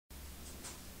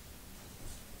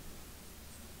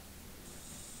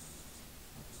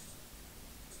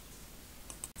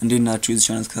እንዴት ናችሁ የዚህ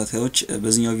ቻናል ተከታታዮች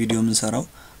በዚህኛው ቪዲዮ የምንሰራው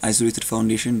isolated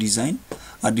foundation design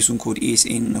አዲሱን ኮድ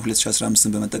ESN 2015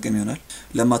 በመጠቀም ይሆናል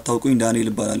ለማታውቁኝ ዳንኤል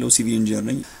እባላለሁ ሲቪል ኢንጂነር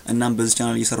ነኝ እናም በዚህ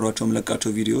ቻናል እየሰራኋቸው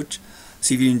መለቃቸው ቪዲዮዎች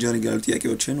ሲቪል ኢንጂነሪንግ ያሉ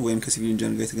ጥያቄዎችን ወይም ከሲቪል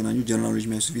ኢንጂነሪንግ ጋር የተገናኙ ጀነራል ኖሌጅ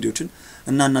የሚያሱ ቪዲዮዎችን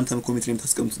እና እናንተም ኮሜንት ላይ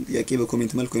የምታስቀምጡት ጥያቄ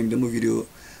በኮሜንት መልክ ወይም ደግሞ ቪዲዮ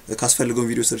ካስፈልገው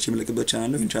ቪዲዮ ሰርች የምለቅበት ቻናል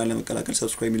ነው ቻናል ለመቀላቀል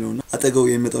ሰብስክራይብ ሚለውና አጠገው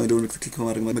የሚመጣው ደወል ምልክት ክሊክ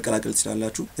በማድረግ መቀላቀል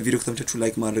ትችላላችሁ ቪዲዮ ከተመቻችሁ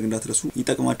ላይክ ማድረግ እንዳትረሱ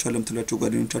ይጠቅማችኋል ለምትሏቸው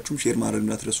ጓደኞቻችሁም ሼር ማድረግ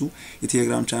እንዳትረሱ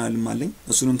የቴሌግራም ቻናልም አለኝ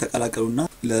እሱንም ተቀላቀሉና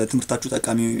ለትምህርታችሁ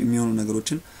ጠቃሚ የሚሆኑ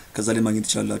ነገሮችን ከዛ ላይ ማግኘት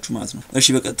ትችላላችሁ ማለት ነው እሺ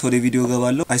በቀጥታ ወደ ቪዲዮ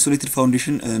ገባለሁ isolated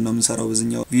foundation ነው የምንሰራው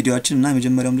በዚህኛው ቪዲዮአችን እና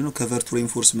የመጀመሪያው ምንድነው cover to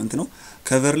reinforcement ነው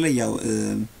cover ላይ ያው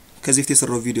ከዚህ በፊት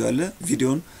የሰራው ቪዲዮ አለ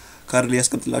ቪዲዮን ካርድ ላይ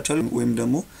ያስቀምጥላችኋለሁ ወይም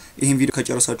ደግሞ ይሄን ቪዲዮ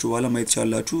ከጨረሳችሁ በኋላ ማየት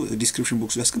ይችላልላችሁ ዲስክሪፕሽን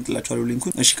ቦክስ ላይ ያስቀምጥላችኋለሁ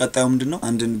ሊንኩን እሺ ቀጣዩ ምንድነው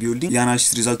አንድን ቢልዲንግ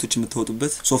የአናሊሲስ ሪዛልቶች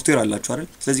የምታወጡበት ሶፍትዌር አላችሁ አይደል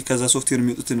ስለዚህ ከዛ ሶፍትዌር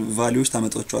የሚወጡትን ቫልዩዎች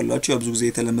ታመጣጣችኋላችሁ ያው ብዙ ጊዜ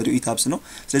የተለመደው ኢታብስ ነው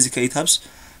ስለዚህ ከኢታብስ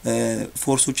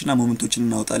ፎርሶችና ሞመንቶችን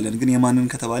እናውጣለን ግን የማንን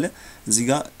ከተባለ እዚህ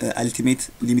ጋር አልቲሜት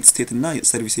ሊሚት ስቴት እና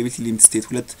ሰርቪሲቢሊቲ ሊሚት ስቴት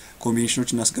ሁለት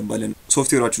ኮምቢኔሽኖች እናስገባለን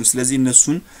ሶፍትዌራችን ስለዚህ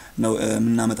እነሱን ነው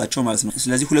ምናመጣቸው ማለት ነው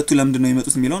ስለዚህ ሁለቱ ለምንድን ነው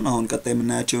የሚመጡት የሚለውን አሁን ቀጣይ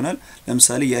የምናያቸው ይሆናል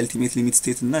ለምሳሌ የአልቲሜት ሊሚት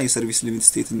ስቴት እና የሰርቪስ ሊሚት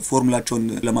ስቴት ፎርሙላቸውን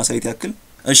ለማሳየት ያክል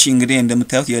እሺ እንግዲህ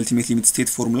እንደምታዩት የአልቲሜት ሊሚት ስቴት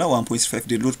ፎርሙላ 1.5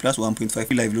 ዴድ ሎድ +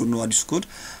 1.5 ላይቭ ሎድ ነው አዲሱ ኮድ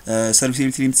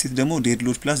ሰርቪሲቢሊቲ ሊሚት ስቴት ደግሞ ዴድ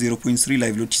ሎድ + 0.3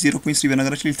 ላይቭ ሎድ 0.3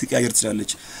 በነገራችን ላይ ልትቀያየር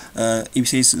ትችላለች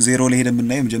ኢቢሲኤስ 0 ላይ ሄደን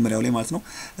ብናየው መጀመሪያው ላይ ማለት ነው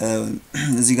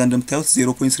እዚህ ጋር እንደምታዩት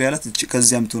 0.3 ያላት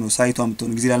ከዚህ አምጥቶ ሳይቷ አምጥቶ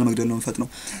ጊዜ ላለመግደል ነው እንፈጥ ነው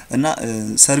እና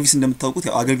ሰርቪስ እንደምታውቁት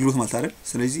ያው አገልግሎት ማለት አይደል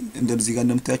ስለዚህ እንደዚህ ጋር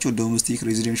እንደምታያቸው ዶሜስቲክ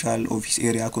ሬዚደንሻል ኦፊስ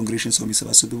ኤሪያ ኮንግሬሽን ሰው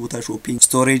የሚሰባሰብ ቦታ ሾፒንግ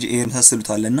ስቶሬጅ ኤር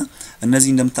ታስሉታልና እነዚህ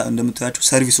እንደምታያቸው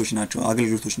ሰርቪሶች ናቸው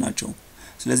አገልግሎቶች ናቸው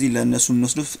ስለዚህ ለነሱ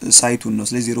እንወስደው ሳይቱን ነው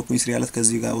ስለዚህ 0.3 ያላት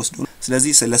ከዚህ ጋር ወስደው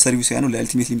ስለዚህ ለሰርቪስ ያኑ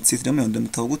ለአልቲሜት ሊሚት ስቴት ደግሞ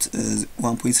እንደምታውቁት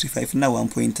 1.35 እና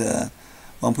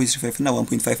 1.35 እና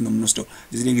 1.5 ነው የምንወስደው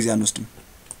እዚህ ላይ ጊዜ አንወስድም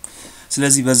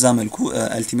ስለዚህ በዛ መልኩ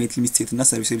አልቲሜት ሊሚት ስቴት እና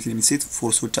ሰርቪሲቢሊቲ ሊሚት ስቴት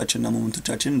ፎርሶቻችንና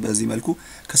ሞመንቶቻችን በዚህ መልኩ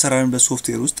ከሰራንበት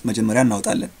ሶፍትዌር ውስጥ መጀመሪያ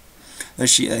እናውጣለን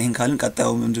እሺ ይሄን ካልን ቀጣዩ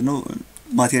ምንድነው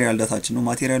ማቴሪያል ዳታችን ነው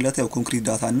ማቴሪያል ዳታ ያው ኮንክሪት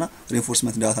ዳታ እና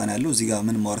ሪኢንፎርስመንት ዳታ ነው ያለው እዚህ ጋር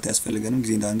ምንም ማውራት ያስፈልገንም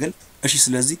ጊዜ እንዳንገል እሺ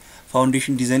ስለዚህ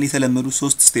ፋውንዴሽን ዲዛይን የተለመዱ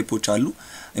 3 ስቴፖች አሉ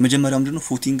የመጀመሪያው ምንድነው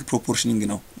ፉቲንግ ፕሮፖርሽኒንግ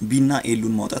ነው ቢ እና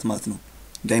ኤሉን ማውጣት ማለት ነው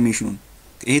ዳይሜንሽኑን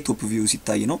ይሄ ቶፕ ቪው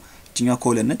ሲታይ ነው እኛ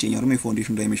ኮለን ነች እኛ ደግሞ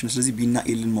የፋውንዴሽን ዳይሜንሽን ስለዚህ ቢ እና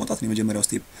ኤልን ማውጣት ነው የመጀመሪያው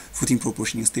ስቴፕ ፉቲንግ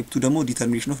ፕሮፖርሽኒንግ ስቴፕ 2 ደግሞ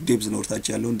ዲተርሚኔሽን ኦፍ ዴፕዝ ነው ወርታች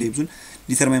ያለውን ዴፕዙን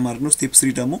ዲተርማይን ማድረግ ነው ስቴፕ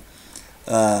 3 ደግሞ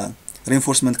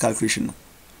ሪኢንፎርስመንት ካልኩሌሽን ነው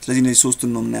ስለዚህ እነዚህ ሶስቱን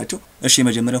ነው የምናያቸው እሺ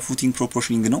የመጀመሪያው ፉቲንግ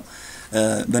ፕሮፖርሽኒንግ ነው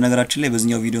በነገራችን ላይ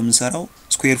በዚህኛው ቪዲዮ የምንሰራው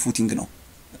ስኩዌር ፉቲንግ ነው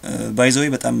ባይዘው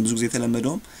በጣም ብዙ ጊዜ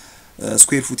የተለመደው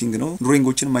ስኩዌር ፉቲንግ ነው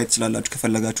ድሮይንጎችን ማየት ይችላልላችሁ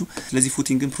ከፈለጋችሁ ስለዚህ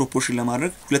ፉቲንግን ፕሮፖርሽን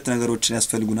ለማድረግ ሁለት ነገሮችን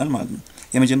ያስፈልጉናል ማለት ነው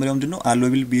የመጀመሪያው ምንድነው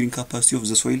አሎዌብል ቢሪንግ ካፓሲቲ ኦፍ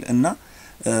ዘ ሶይል እና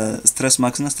ስትረስ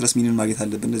ማክስ እና ስትረስ ሚኒመም ማግኘት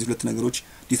አለብን እነዚህ ሁለት ነገሮች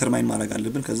ዲተርማይን ማድረግ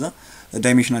አለብን ከዛ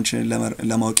ዳይሜንሽናችንን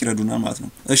ለማወቅ ይረዱናል ማለት ነው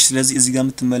እሺ ስለዚህ እዚህ ጋር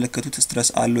የምትመለከቱት ስትረስ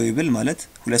አሎዌብል ማለት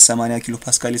 280 ኪሎ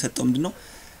ፓስካል የሰጠው ምንድነው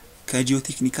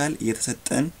ከጂኦቴክኒካል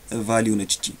የተሰጠን ቫልዩ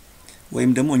ነች እቺ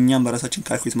ወይም ደግሞ እኛም በራሳችን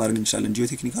ካልኩሌት ማድረግ እንችላለን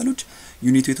ጂኦቴክኒካሎች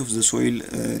ዩኒት ዌት ኦፍ ዘ ሶይል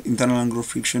ኢንተርናል አንግል ኦፍ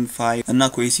ፍሪክሽን ፋይ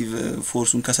እና ኮሄሲቭ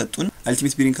ፎርሱን ከሰጡን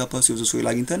አልቲሜት ቢሪንግ ካፓሲቲ ኦፍ ዘ ሶይል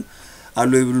አግኝተን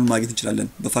አሎዌብሉን ማግኘት እንችላለን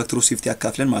በፋክተር ኦፍ ሴፍቲ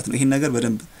አካፍለን ማለት ነው ይሄን ነገር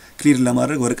በደንብ ክሊር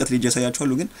ለማድረግ ወረቀት ላይ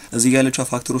ያሳያችኋለሁ ግን እዚህ ጋር ያለችው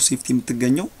ፋክተር ኦፍ ሴፍቲ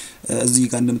የምትገኘው እዚህ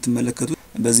ጋር እንደምትመለከቱት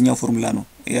በዚህኛው ፎርሙላ ነው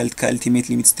ከአልቲሜት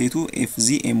ሊሚት ስቴቱ ኤፍዚ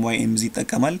ኤምዋይ ኤምዚ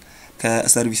ይጠቀማል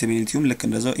ከሰርቪሲቢሊቲውም ልክ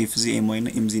እንደዛው ኤፍዚ ኤምዋይ እና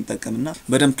ኤምዚ ይጠቀምና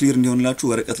በደንብ ክሊር እንዲሆንላችሁ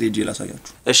ወረቀት ላይ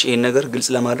ላሳያችሁ እሺ ይሄን ነገር ግልጽ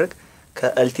ለማድረግ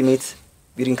ከአልቲሜት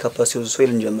ቢሪንግ ካፓሲቲ ኦፍ ዘ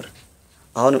ሶይል እንጀምር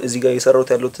አሁን እዚህ ጋር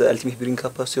የሰራሁት ያለው አልቲሜት ቢሪንግ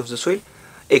ካፓሲቲ ኦፍ ዘ ሶይል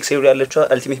ኤክሴል ያለችው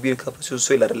አልቲሜት ቢሪንግ ካፓሲቲ ኦፍ ዘ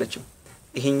ሶይል አይደለችም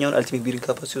ይሄኛውን አልቲሜት ቢሪንግ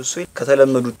ካፓሲቲ ኦፍ ሶይል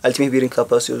ከተለመዱት አልቲሜት ቢሪንግ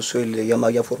ካፓሲቲ ኦፍ ሶይል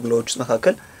የማግኛ ፎርሙላዎች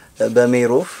መካከል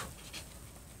በሜሮፍ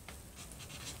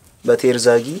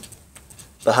በቴርዛጊ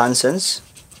በሃንሰንስ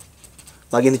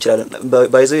ማግኘት ይችላል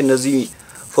ባይዘው እነዚህ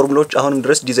ፎርሙላዎች አሁንም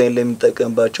ድረስ ዲዛይን ላይ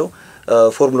የምንጠቀምባቸው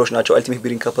ፎርሙላዎች ናቸው አልቲሜት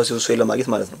ቢሪንግ ካፓሲቲ ኦፍ ሶይል ለማግኘት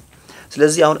ማለት ነው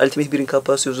ስለዚህ አሁን አልቲሜት ቢሪንግ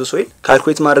ካፓሲቲ ኦፍ ዘ ሶይል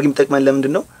ካልኩሌት ማድረግ የሚጠቅመን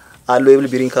ለምንድነው አሎዌብል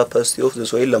ቢሪንግ ካፓሲቲ ኦፍ ዘ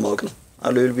ሶይል ለማወቅ ነው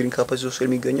አሎዌብል ቢሪንግ ካፓሲቲ ኦፍ ሶይል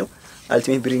የሚገኘው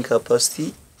አልቲሜት ቢሪንግ ካፓሲቲ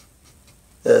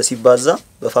ሲባዛ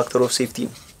በፋክተር ኦፍ ሴፍቲ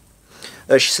ነው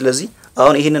እሺ ስለዚህ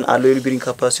አሁን ይሄንን አሎዌብል ቢሪንግ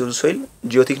ካፓሲቲ ኦፍ ዘ ሶይል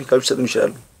ጂኦቴክኒካሎች ሰጡን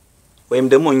ይችላሉ ወይም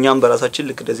ደግሞ እኛም በራሳችን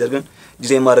ልክ እንደዚህ አድርገን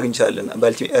ዲዛይን ማድረግ እንችላለን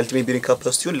በአልቲሜት ቢሪንግ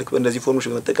ካፓሲቲውን ልክ እንደዚህ ፎርሙላዎች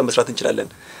በመጠቀም መስራት እንችላለን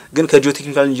ግን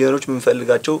ከጂኦቴክኒካል ኢንጂነሮች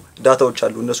የምንፈልጋቸው ዳታዎች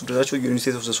አሉ እነሱ ድረሳቸው ዩኒት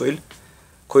ኦፍ ዘ ሶይል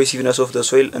ኮሄሲቭነስ ኦፍ ዘ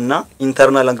ሶይል እና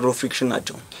ኢንተርናል አንግል ኦፍ ፍሪክሽን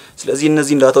ናቸው ስለዚህ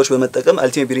እነዚህን ዳታዎች በመጠቀም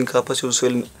አልቲሜት ቢሪንግ ካፓሲቲ ኦፍ ዘ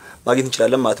ሶይል ማግኘት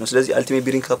እንችላለን ማለት ነው ስለዚህ አልቲሜት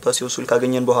ቢሪንግ ካፓሲቲ ኦፍ ዘ ሶይል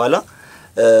ካገኘን በኋላ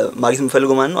ማግኘት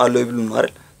የምንፈልገው ማለት ነው አሎዌብሉን ነው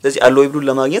አይደል ስለዚህ አሎዌብሉን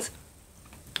ለማግኘት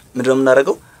ምንድነው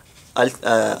የምናደርገው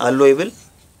allowable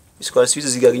squares with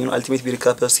እዚህ ጋር ያገኘነው ultimate bearing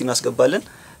capacity እናስገባለን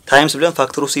times ብለን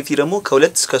factor of safety ደግሞ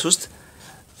ከ2 እስከ 3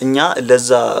 እኛ ለዛ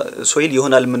ሶይል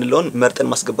ይሆናል ምንለውን መርጠን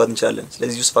ማስገባት እንችላለን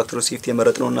ስለዚህ ዩስ factor of safety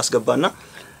የመረጥነው እናስገባና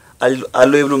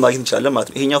allowable ማግኘት እንችላለን ማለት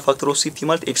ነው ይሄኛው factor of safety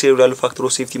ማለት excel ያለው factor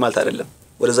of safety ማለት አይደለም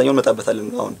ወደዛኛው መጣበታለን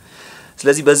አሁን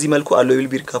ስለዚህ በዚህ መልኩ allowable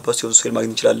bearing capacity of soil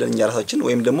ማግኘት እንችላለን እኛ ራሳችን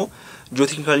ወይም ደግሞ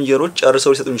ጂኦቴክኒካል ኢንጂነሮች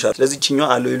ጨርሰው ሊሰጡን ይችላል ስለዚህ እቺኛው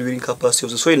allowable bearing capacity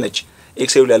of soil ነች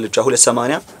ኤክሴል ያለችው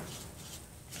 280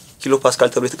 ኪሎ ፓስካል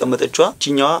ተብሎ የተቀመጠችው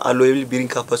እቺኛው allowable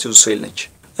bearing capacity of soil ነች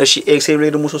እሺ ኤክሴል ላይ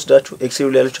ደግሞ ወስዳችሁ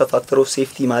ኤክሴል ያለችው factor of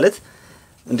safety ማለት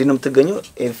እንዴት ነው የምትገኘው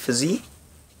FZ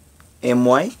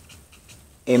MY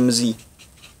MZ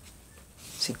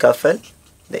ሲካፈል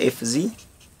ለFZ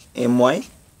MY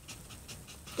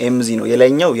MZ ነው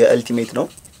የላይኛው የአልቲሜት ነው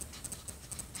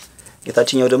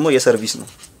የታችኛው ደግሞ የሰርቪስ ነው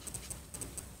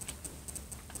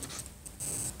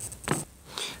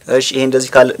እሺ ይሄ እንደዚህ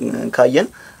ካየን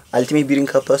ultimate bearing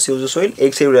capacity of the soil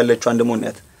ኤክሴል ያለችው አንድ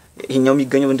ሞኛት ይሄኛው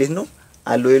የሚገኘው እንዴት ነው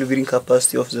allowable bearing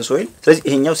capacity of the soil ስለዚህ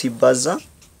ይሄኛው ሲባዛ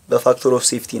በፋክተር ኦፍ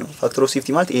ሴፍቲ ነው ፋክተር ኦፍ ሴፍቲ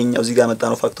ማለት ይሄኛው እዚህ ጋር መጣ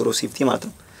ነው ፋክተር ኦፍ ሴፍቲ ማለት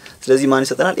ነው ስለዚህ ማን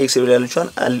ይሰጠናል ኤክሴል ያለችው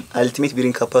ultimate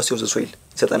bearing capacity of the soil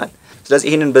ይሰጠናል ስለዚህ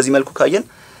ይሄንን በዚህ መልኩ ካየን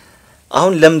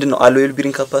አሁን ለምንድን ነው allowable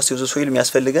bearing capacity of the soil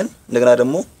የሚያስፈልገን እንደገና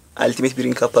ደግሞ ultimate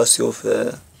bearing capacity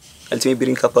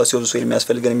of the soil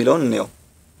የሚያስፈልገን የሚለውን ነው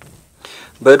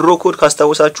በድሮ ኮድ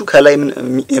ካስታወሳችሁ ከላይ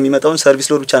የሚመጣውን ሰርቪስ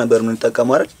ሎድ ብቻ ነበር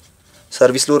የምንጠቀመው አይደል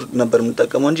ሰርቪስ ሎድ ነበር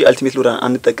የምንጠቀመው እንጂ ultimate ሎድ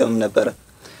አንጠቀምም ነበር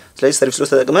ስለዚህ ሰርቪስ ሎድ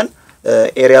ተጠቅመን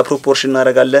ኤሪያ ፕሮፖርሽን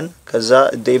እናደርጋለን ከዛ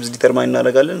ዴፕዝ ዲተርማይን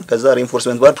እናደርጋለን ከዛ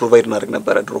ሪኢንፎርስመንት ባር ፕሮቫይድ እናደርግ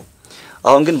ነበር ድሮ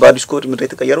አሁን ግን በአዲስ ኮድ ምንድነው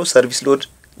የተቀየረው ሰርቪስ ሎድ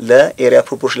ለኤሪያ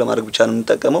ፕሮፖርሽን ለማድረግ ብቻ ነው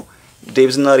የምንጠቀመው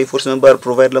ዴፕዝ እና ሪኢንፎርስመንት ባር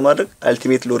ፕሮቫይድ ለማድረግ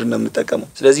ultimate ሎድ ነው የምንጠቀመው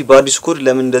ስለዚህ በአዲስ ኮድ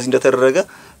ለምን እንደዚህ እንደተደረገ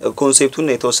ኮንሴፕቱን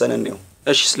የተወሰነ ነው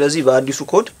እሺ ስለዚህ በአዲሱ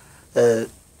ኮድ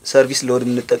ሰርቪስ ሎድ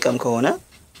የምንጠቀም ከሆነ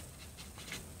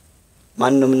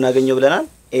ማን ነው የምናገኘው ብለናል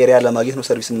ኤሪያ ለማግኘት ነው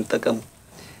ሰርቪስ የምንጠቀመው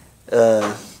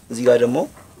እዚህ ጋር ደግሞ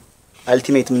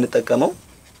ultimate የምንጠቀመው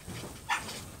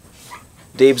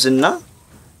ዴፕዝ እና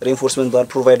ሪኢንፎርስመንት ባር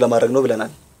ፕሮቫይድ ለማድረግ ነው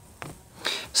ብለናል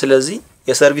ስለዚህ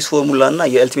የሰርቪስ ፎርሙላ እና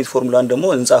የultimate ፎርሙላን ደግሞ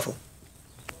እንጻፈው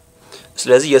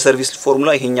ስለዚህ የሰርቪስ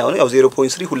ፎርሙላ ይሄኛው ነው ያው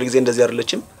 0.3 ሁሉ ጊዜ እንደዚህ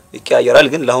አይደለችም ይቀያየራል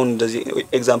ግን ለአሁን እንደዚህ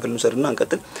ኤግዛምፕል እንሰድና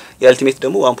እንቀጥል የultimate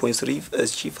ደግሞ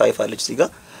 1.35 አለች እዚህ ጋር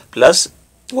ፕላስ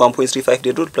 1.35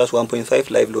 ዴድ ሎድ ፕላስ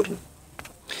 1.5 ላይቭ ሎድ ነው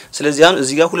ስለዚህ አሁን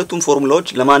እዚህ ጋር ሁለቱም ፎርሙላዎች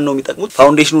ለማን ነው የሚጠቅሙት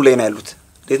ፋውንዴሽኑ ላይ ነው ያሉት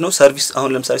እንዴት ነው ሰርቪስ አሁን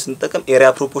ለምሳሌ ስንጠቀም ኤሪያ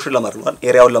ፕሮፖርሽን ለማድረግ ነው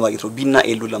ኤሪያውን ለማግኘት ነው ቢ እና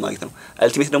ኤል ለማግኘት ነው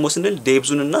ultimate ደግሞ ስንል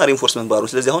ዴፕዙን እና ሪኢንፎርስመንት ባሩ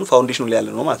ስለዚህ አሁን ፋውንዴሽኑ ላይ ያለ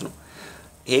ነው ማለት ነው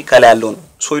ይሄ ከላይ ያለው ነው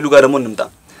ሶይሉ ጋር ደግሞ እንምጣ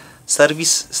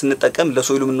ሰርቪስ ስንጠቀም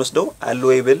ለሶይሉ የምንወስደው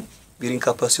allowable bearing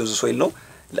capacity of the soil ነው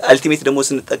ultimate ደግሞ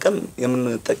ስንጠቀም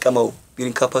የምንጠቀመው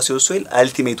bearing capacity of the soil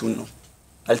ultimate-ውን ነው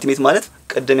ultimate ማለት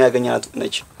ቀደም ያገኛናት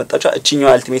ነች መጣቻ እቺኛው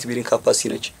ultimate bearing capacity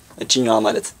ነች እቺኛው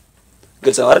ማለት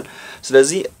ግልጽ ነው አይደል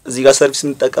ስለዚህ እዚህ ጋር ሰርቪስ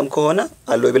የምንጠቀም ከሆነ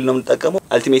allowable ነው የምንጠቀመው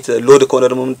ultimate load ከሆነ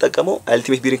ደግሞ የምንጠቀመው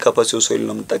ultimate bearing capacity of the soil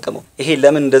ነው የምንጠቀመው ይሄ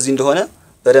ለምን እንደዚህ እንደሆነ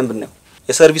በደንብ ነው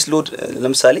የሰርቪስ ሎድ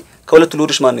ለምሳሌ ከሁለቱ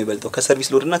ሎዶች ማን ነው ይበልጣው ከሰርቪስ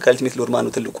ሎድ እና ከultimate ሎድ ማን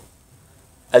ነው ትልቁ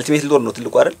ultimate ሎድ ነው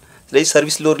ትልቁ አይደል ስለዚህ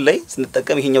ሰርቪስ ሎድ ላይ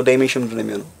ስንጠቀም ይሄኛው ዳይሜንሽን ምንድነው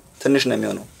የሚሆነው ትንሽ ነው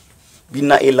የሚሆነው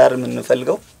ቢና ኤልአር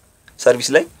የምንፈልገው ሰርቪስ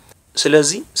ላይ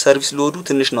ስለዚህ ሰርቪስ ሎዱ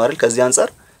ትንሽ ነው አይደል ከዚህ አንፃር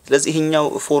ስለዚህ ይሄኛው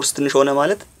ፎርስ ትንሽ ሆነ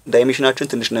ማለት ዳይሜንሽናችን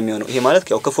ትንሽ ነው የሚሆነው ይሄ ማለት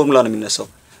ያው ከፎርሙላ ነው የሚነሳው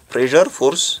ፕሬሸር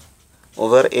ፎርስ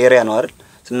ኦቨር ኤሪያ ነው አይደል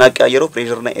ስናቀያየረው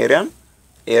ፕሬሸር እና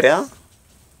ኤሪያ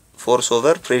ፎርስ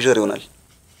ኦቨር ፕሬሸር ይሆናል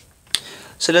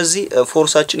ስለዚህ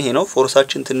ፎርሳችን ይሄ ነው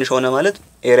ፎርሳችን ትንሽ ሆነ ማለት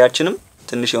ኤሪያችንም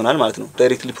ትንሽ ይሆናል ማለት ነው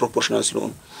ዳይሬክትሊ ፕሮፖርሽናል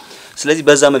ስለሆነ ስለዚህ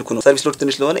በዛ መልኩ ነው ሰርቪስ ሎድ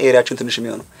ትንሽ ለሆነ ኤሪያችን ትንሽ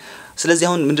የሚሆነው ስለዚህ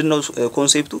አሁን ምንድነው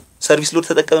ኮንሴፕቱ ሰርቪስ ሎድ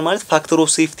ተጠቀመን ማለት ፋክተር ኦፍ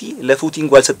ሴፍቲ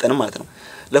ለፉቲንግ አልሰጠንም ማለት ነው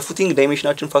ለፉቲንግ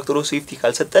ዳይሜንሽናችን ፋክተር ኦፍ ሴፍቲ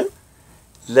ካልሰጠን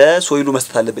ለሶይሉ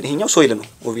መስጠት አለብን ይሄኛው ሶይል ነው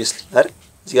ኦብቪየስሊ አይደል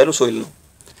እዚህ ያለው ሶይል ነው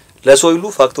ለሶይሉ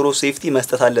ፋክተር ኦፍ ሴፍቲ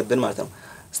መስጠት አለብን ማለት ነው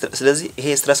ስለዚህ ይሄ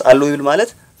ስትረስ allowable ማለት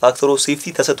ፋክተር ኦፍ ሴፍቲ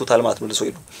ተሰጥቷል ማለት ነው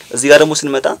ለሶይሉ እዚህ ጋር ደግሞ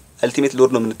ስንመጣ ultimate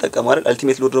load ነው የምንጠቀመው አይደል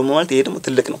ultimate load ደግሞ ማለት ይሄ ደግሞ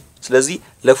ትልቅ ነው ስለዚህ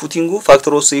ለፉቲንጉ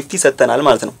ፋክተር ኦፍ ሴፍቲ ሰጠናል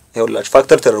ማለት ነው ይኸውላችሁ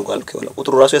ፋክተር ተደርጓል ከሆነ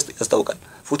ቁጥሩ ራሱ ያስታውቃል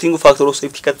ፉቲንጉ ፋክተር ኦፍ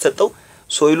ሴፍቲ ከተሰጠው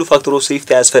ሶይሉ ፋክተር ኦፍ ሴፍቲ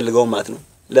አያስፈልገው ማለት ነው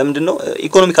ለምንድነው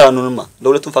ኢኮኖሚካል አንሆንማ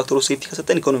ለሁለቱም ፋክተር ኦፍ ሴፍቲ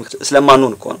ከሰጠን ኢኮኖሚክ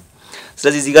ስለማንሆን እኮ ነው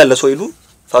ስለዚህ እዚህ ጋር ለሶይሉ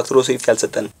ፋክተር ኦፍ ሴፍቲ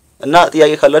አልሰጠንም እና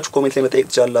ጥያቄ ካላችሁ ኮሜንት ላይ መጠየቅ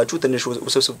ትችላላችሁ ትንሽ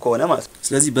ውስብስብ ከሆነ ማለት ነው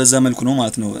ስለዚህ በዛ መልኩ ነው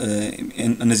ማለት ነው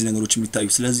እነዚህ ነገሮች የሚታዩ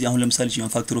ስለዚህ አሁን ለምሳሌ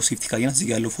ጂኦን ፋክተር ኦፍ ሴፍቲ ካየናት እዚህ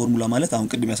ጋር ያለው ፎርሙላ ማለት አሁን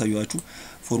ቅድም ያሳየዋችሁ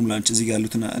ፎርሙላ አንቺ እዚህ ጋር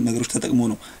ያሉት ነገሮች ተጠቅሞ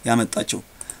ነው ያመጣቸው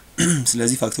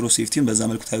ስለዚህ ፋክተር ኦፍ ሴፍቲን በዛ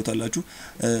መልኩ ታዩታላችሁ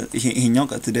ይሄኛው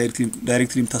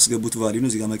ዳይሬክትሊ ታስገቡት ቫልዩ ነው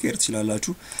እዚህ ጋር መቀየር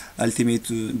ትችላላችሁ አልቲሜት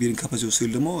ቤሪንግ ካፓሲቲ ኦፍ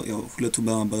ሶይል ደግሞ ያው ሁለቱን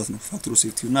በማባዛት ነው ፋክተር ኦፍ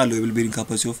ሴፍቲ እና አሎዌብል ቤሪንግ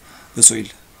ካፓሲቲ ኦፍ ሶይል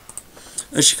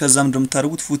እሺ ከዛም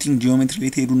እንደምታደርጉት ፉቲንግ ጂኦሜትሪ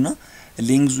ላይ ትሄዱና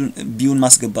ሌንግዙን ቢውን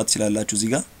ማስገባት ትችላላችሁ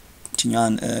እዚህ ጋር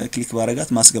እኛን ክሊክ ባረጋት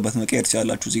ማስገባት መቀየር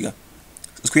ትችላላችሁ እዚህ ጋር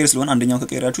ስኩዌር ስለሆነ አንደኛው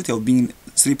ከቀየራችሁት ያው ቢን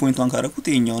 3.1 ካረኩት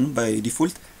ይሄኛውን ባይ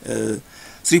ዲፎልት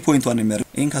 3.1 ነው የሚያደርግ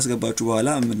ይሄን ካስገባችሁ በኋላ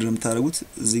ምንድነው የምታደርጉት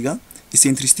እዚህ ጋር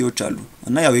ኢሴንትሪሲቲዎች አሉ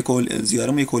እና ያው የኮል እዚህ ጋር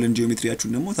ደግሞ የኮለን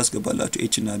ጂኦሜትሪያችሁን ደግሞ ታስገባላችሁ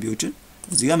ኤች እና ቢዎችን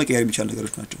እዚህ ጋር መቀየር የሚቻል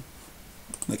ነገሮች ናቸው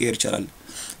መቀየር ይቻላል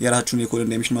የራሳችሁን የኮለን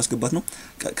ዳይሜንሽን ማስገባት ነው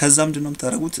ከዛ ምንድነው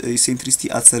የምታደርጉት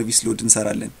ኢሴንትሪሲቲ አት ሰርቪስ ሎድ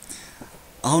እንሰራለን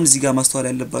አሁን እዚህ ጋር ማስተዋል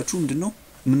ያለባችሁ ምንድነው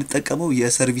የምንጠቀመው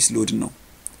የሰርቪስ ሎድ ነው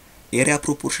ኤሪያ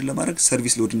ፕሮፖርሽን ለማድረግ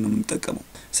ሰርቪስ ሎድ ነው የምንጠቀመው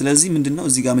ስለዚህ ምንድነው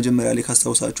እዚህ ጋር መጀመሪያ ላይ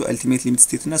ካስታውሳችሁ አልቲሜት ሊሚት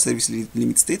ስቴት እና ሰርቪስ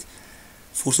ሊሚት ስቴት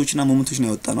ፎርሶችና ሞመንቶች ነው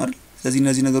ያወጣነው አይደል ስለዚህ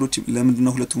እነዚህ ነገሮች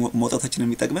ለምንድነው ሁለቱ ማውጣታችን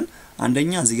የሚጠቅመን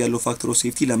አንደኛ እዚህ ጋር ያለው ፋክተር ኦፍ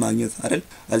ሴፍቲ ለማግኘት አይደል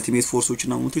አልቲሜት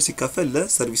ፎርሶችና ሞመንቶች ሲካፈል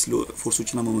ለሰርቪስ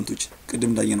ፎርሶችና ሞመንቶች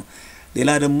ቅድም እንዳየነው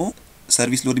ሌላ ደግሞ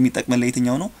ሰርቪስ ሎድ የሚጠቅመን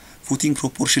ለየትኛው ነው ፉቲንግ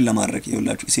ፕሮፖርሽን ለማድረግ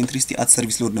ይኸውላችሁ ኢሴንትሪሲቲ አት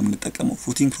ሰርቪስ ሎድ ነው የምንጠቀመው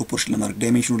ፉቲንግ ፕሮፖርሽን ለማድረግ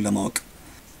ዳይሜንሽኑን ለማወቅ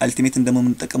አልቲሜት እንደሞ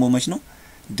የምንጠቀመው መች ነው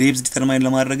ዴፕዝ ዲተርማይን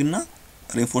ለማድረግና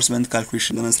ሪኢንፎርስመንት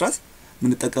ካልኩሌሽን ለመስራት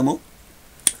የምንጠቀመው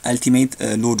አልቲሜት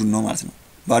ሎዱን ነው ማለት ነው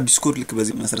በአዲስ ኮድ ልክ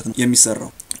በዚህ መሰረት ነው የሚሰራው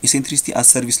ኢሴንትሪሲቲ አት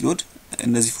ሰርቪስ ሎድ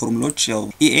እነዚህ ፎርሙላዎች ያው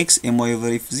ex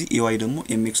my/fz ay ደግሞ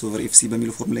mx/fc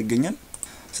በሚለው ፎርሙላ ይገኛል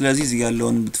ስለዚህ እዚህ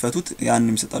ያለውን ብትፈቱት ያን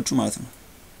የሚሰጣችሁ ማለት ነው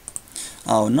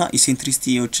አውና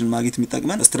ኢሴንትሪሲቲዎችን ማግኘት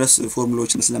የሚጠቅመን ስትረስ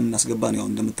ፎርሙላዎችን ስለምናስገባ ነው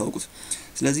እንደምታውቁት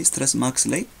ስለዚህ ስትረስ ማክስ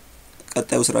ላይ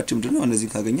ቀጣዩ ስራችን ምንድነው እነዚህ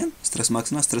ካገኘን ስትረስ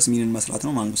ማክስ እና ስትረስ ሚንን መስራት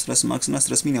ነው ማለት ነው ስትረስ ማክስ እና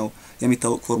ስትረስ ሚን ያው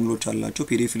የሚታወቅ ፎርሙላዎች አላቸው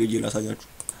ፒዲኤፍ ላይ ላሳያችሁ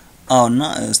አውና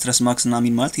ስትረስ ማክስ እና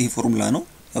ሚን ማለት ይሄ ፎርሙላ ነው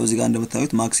ያው እዚህ ጋር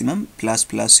እንደምታዩት ማክሲመም ፕላስ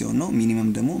ፕላስ ሲሆን ነው ሚኒመም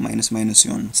ደግሞ ማይነስ ማይነስ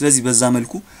ሲሆን ነው ስለዚህ በዛ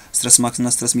መልኩ ስትረስ ማክስ እና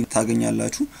ስትረስ ሚን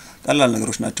ታገኛላችሁ ቀላል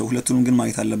ነገሮች ናቸው ሁለቱንም ግን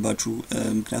ማየት አለባችሁ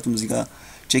ምክንያቱም እዚህ ጋር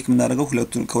ቼክ የምናደርገው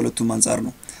ከሁለቱም አንፃር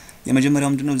ነው የመጀመሪያው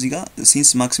ምንድነው እዚህ ጋር ሲንስ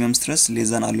ማክሲመም ስትረስ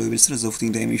ሌዛን አሎዌብል ስትረስ ዘ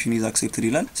ፉቲንግ ዳይሜንሽን ኢዝ አክሴፕትድ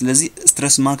ይላል ስለዚህ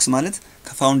ስትረስ ማክስ ማለት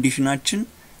ከፋውንዴሽናችን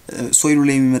ሶይሉ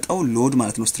ላይ የሚመጣው ሎድ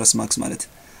ማለት ነው ስትረስ ማክስ ማለት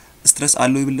ስትረስ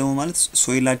አሎዌብል ደግሞ ማለት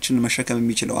ሶይላችን መሸከም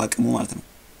የሚችለው አቅሙ ማለት ነው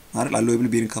አይደል አሎዌብል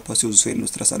ቤሪንግ ካፓሲቲ ኦፍ ሶይል ነው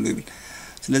ስትረስ አሎዌብል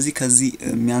ስለዚህ ከዚህ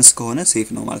የሚያንስ ከሆነ ሴፍ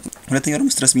ነው ማለት ነው ሁለተኛው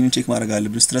ደግሞ ስትረስ ሚንን ቼክ ማድረግ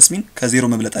አለብን ስትረስ ሚን ከዜሮ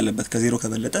መብለጥ አለበት ከዜሮ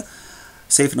ከበለጠ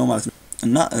ሴፍ ነው ማለት ነው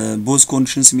እና ቦዝ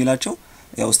ኮንዲሽንስ የሚላቸው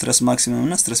ያው ስትረስ ማክሲመም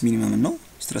እና ስትረስ ሚኒመም ነው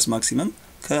ስትረስ ማክሲመም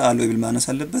ከአሎዌብል ማነስ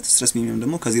አለበት ስትረስ ሚኒመም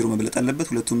ደግሞ ከዜሮ መብለጥ አለበት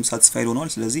ሁለቱም ሳቲስፋይድ ሆነዋል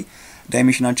ስለዚህ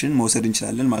ዳይሜንሽናችንን መውሰድ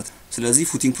እንችላለን ማለት ነው ስለዚህ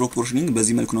ፉቲንግ ፕሮፖርሽኒንግ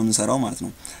በዚህ መልኩ ነው የምንሰራው ማለት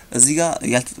ነው እዚህ ጋር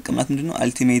ያልተጠቀምናት ምንድነው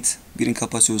አልቲሜት ቤሪንግ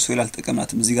ካፓሲቲ ኦፍ ሶይል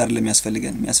አልተጠቀምናትም እዚህ ጋር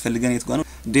ለሚያስፈልገን የት ጋር ነው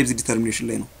ዴፕዝ ዲተርሚኔሽን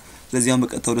ላይ ነው ስለዚህ አሁን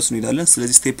በቀጥታ ወደሱ እንሄዳለን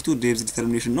ስለዚህ ስቴፕ 2 ዴፕዝ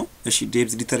ዲተርሚኔሽን ነው እሺ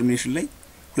ዴፕዝ ዲተርሚኔሽን ላይ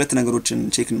ሁለት ነገሮችን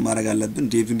ቼክ ማድረግ አለብን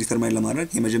ዴፕዙን ዲተርማይን ለማድረግ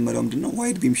የመጀመሪያው ምንድነው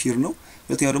ዋይድ ቢም ሺር ነው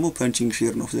ሁለተኛው ደግሞ ፐንቺንግ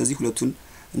ሺር ነው ስለዚህ ሁለቱን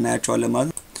እናያቸዋለን ማለት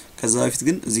ነው ከዛ በፊት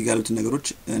ግን እዚህ ጋር ያሉትን ነገሮች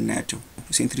እናያቸው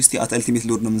ኢሴንትሪሲቲ አት አልቲሜት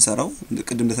ሎድ ነው የምንሰራው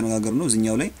ቅድም እንደተነጋገርነው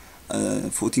እዚህኛው ላይ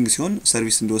ፉቲንግ ሲሆን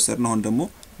ሰርቪስ እንደወሰድነው አሁን ደግሞ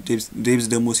ዴፕዝ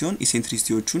ደግሞ ሲሆን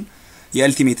ኢሴንትሪሲቲዎቹን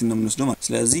የአልቲሜት ነው የምንወስደው ማለት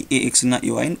ስለዚህ ax እና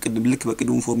ay ቅድም ልክ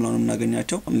በቅድሙ ፎርሙላ ነው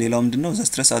የምናገኛቸው ሌላው ምንድነው ዘ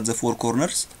ስትረስ አት ዘ ፎር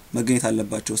ኮርነርስ መገኘት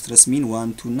አለባቸው ስትረስ ሚን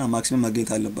 1 2 እና ማክሲመም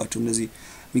መገኘት አለባቸው እነዚህ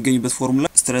የሚገኙበት ፎርሙላ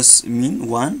ስትረስ ሚን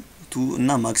 1 2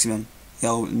 እና ማክሲመም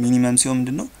ያው ሚኒመም ሲሆን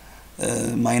ምንድነው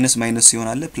ማይነስ ማይነስ ሲሆን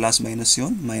አለ ፕላስ ማይነስ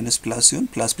ሲሆን ማይነስ ፕላስ ሲሆን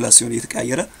ፕላስ ፕላስ ሲሆን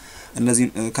እየተቀያየረ እነዚህ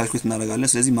ካልኩሌት እናደርጋለን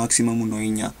ስለዚህ ማክሲመሙ ነው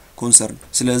የኛ ኮንሰርን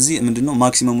ስለዚህ ምንድነው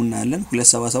ማክሲመሙ እናያለን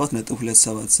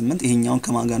 277.278 ይሄኛውን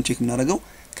ከማን ጋር ቼክ የምናደርገው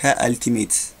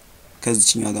ከአልቲሜት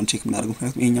ከዚህኛው ጋር ቼክ የምናደርገው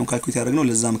ምክንያቱም ይሄኛውን ካልኩሌት ያደረግነው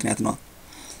ለዛ ምክንያት ነው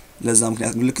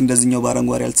ልክ እንደዚህኛው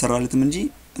ባረንጓሪ ያልተሰራለትም እንጂ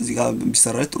እዚህ ጋር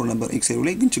ቢሰራለት ጥሩ ነበር ኤክሴሉ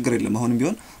ላይ ግን ችግር የለም አሁንም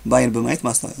ቢሆን ባይን በማየት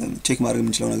ቼክ ማድረግ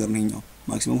የምንችለው ነገር ነው ይሄኛው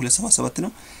ማክሲመም 277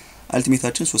 ነው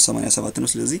አልቲሜታችን 387 ነው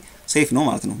ስለዚህ ሴፍ ነው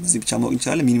ማለት ነው በዚህ ብቻ ማወቅ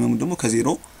እንችላለን ሚኒመሙ ደግሞ ከዜሮ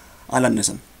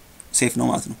አላነሰም ሴፍ ነው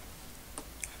ማለት ነው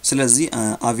ስለዚህ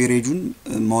አቨሬጁን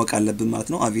ማወቅ አለብን ማለት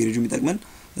ነው አቨሬጁ የሚጠቅመን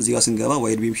እዚህ ጋር ስንገባ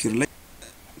ዋይድ ቢም ሺር ላይ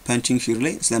ፐንቺንግ ሺር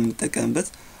ላይ ስለምንጠቀምበት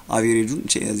አቨሬጁን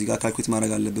እዚህ ጋር ካልኩሌት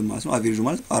ማድረግ አለብን ማለት ነው አቨሬጁ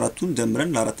ማለት አራቱን ደምረን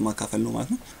ለአራት ማካፈል ነው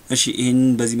ማለት ነው እሺ ይሄን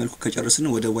በዚህ መልኩ ከጨረስን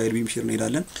ወደ ዋይድ ቢም ሺር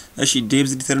እንሄዳለን እሺ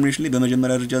ዴፕዝ ዲተርሚኔሽን ላይ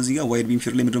በመጀመሪያ ደረጃ እዚህ ጋር ዋይድ ቢም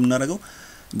ሺር ላይ ምንድነው የምናደርገው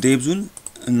ዴፕዙን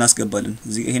እናስገባለን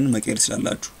እዚህ ይሄን መቀየር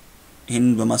ይችላልላችሁ ይሄን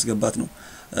በማስገባት ነው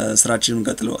ስራችንን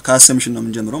ቀጥለው ከአሰምሽን ነው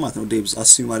የምንጀምረው ማለት ነው ዴፕዝ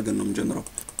አስዩም አድርገን ነው የምንጀምረው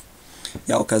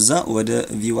ያው ከዛ ወደ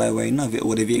vyy እና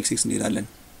ወደ vxx እንሄዳለን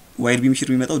ዋይድ ቢም ሺር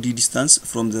የሚመጣው ዲ ዲስታንስ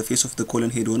ፍሮም ዘ ፌስ ኦፍ ዘ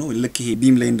ኮለን ሄድ ሆኖ ልክ ይሄ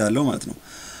ቢም ላይ እንዳለው ማለት ነው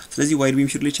ስለዚህ ዋይድ ቢም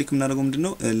ሺር ላይ ቼክ እናደርገው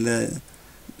ምንድነው ለ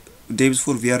ዴፕዝ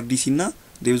ፎር VRDC እና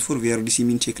ዴፕዝ ፎር VRDC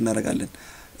ሚን ቼክ እናደርጋለን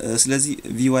ስለዚህ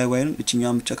VYY ነው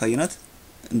እቺኛዋን ብቻ ካየናት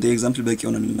እንደ ኤግዛምፕል በቂ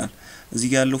ሆነልናል እዚህ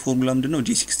ጋር ያለው ፎርሙላ ምንድነው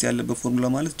J60 ያለበት ፎርሙላ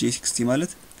ማለት J60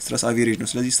 ማለት ስትረስ አቬሬጅ ነው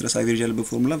ስለዚህ ስትረስ አቬሬጅ ያለበት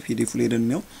ፎርሙላ PDF ላይ ሄደን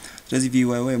ነው ስለዚህ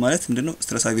VYY ማለት ምንድነው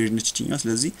ስትረስ አቬሬጅ ነች እቺኛዋ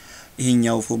ስለዚህ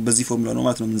ይሄኛው በዚህ ፎርሙላ ነው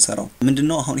ማለት ነው የምንሰራው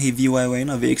ምንድነው አሁን ይሄ VYY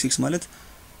እና VXX ማለት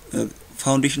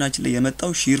ፋውንዴሽናችን ላይ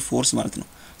የመጣው ሺር ፎርስ ማለት ነው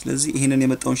ስለዚህ ይሄንን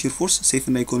የመጣውን ሺር ፎርስ ሴፍ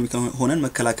እና ኢኮኖሚክ ሆነን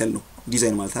መከላከል ነው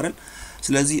ዲዛይን ማለት አይደል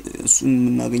ስለዚህ እሱን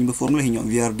የምናገኝበት ፎርሙላ ይሄኛው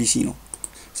VRDC ነው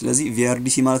ስለዚህ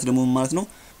VRDC ማለት ደግሞ ማለት ነው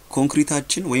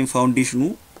ኮንክሪታችን ወይም ፋውንዴሽኑ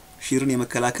ሺርን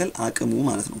የመከላከል አቅሙ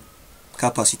ማለት ነው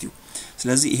ካፓሲቲው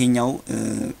ስለዚህ ይሄኛው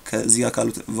ከዚህ ጋር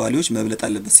ካሉት ቫልዩዎች መብለጥ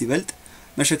አለበት ሲበልጥ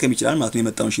መሸከም ይችላል ማለት ነው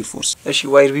የመጣውን ሺር ፎርስ እሺ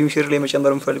ዋይድ ቢም ሺር ላይ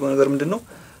መጨመር የምፈልገው ነገር ምንድነው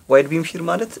ዋይድ ቢም ሺር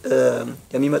ማለት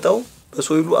የሚመጣው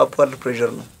በሶይሉ አፕዋርድ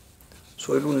ፕሬሸር ነው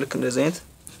ሶይሉን ልክ እንደዚህ አይነት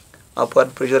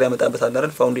አፕዋርድ ፕሬሸር ያመጣበታል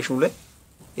አይደል ፋውንዴሽኑ ላይ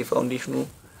የፋውንዴሽኑ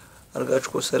አርጋችሁ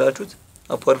ኮሰራችሁት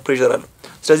አፕዋርድ ፕሬሸር አለው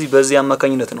ስለዚህ በዚህ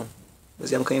አማካኝነት ነው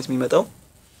በዚህ አማካኝነት የሚመጣው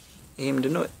ይሄ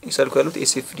ምንድነው ኢንሳልኩ ያሉት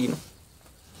SFD ነው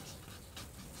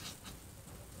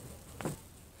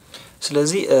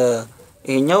ስለዚህ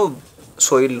ይሄኛው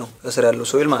ሶይል ነው ከስር ያለው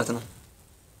ሶይል ማለት ነው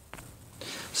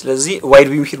ስለዚህ ዋይድ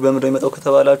ቢም ሺር በመደው ይመጣው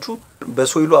ከተባላችሁ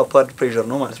በሶይሉ አፕዋርድ ፕሬሸር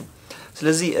ነው ማለት ነው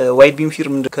ስለዚህ ዋይድ ቢም ሺር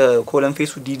ምንድነው ከኮለም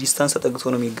ፌሱ ዲ ዲስታንስ ተጠግቶ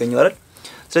ነው የሚገኘው አይደል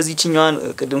ስለዚህ እቺኛዋን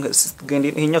ቅድም ስትገኝ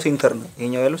ይሄኛው ሴንተር ነው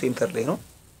ይሄኛው ያለው ሴንተር ላይ ነው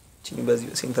እቺኛው በዚህ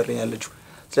ሴንተር ላይ ያለችው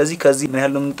ስለዚህ ከዚህ ምን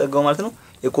ያህል ነው የምንጠጋው ማለት ነው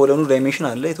የኮለኑ ዳይሜንሽን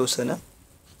አለ የተወሰነ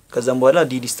ከዛም በኋላ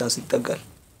ዲ ዲስታንስ ይጠጋል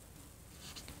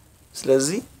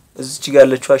ስለዚህ እዚች ጋር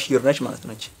ያለችው ሺር ነች ማለት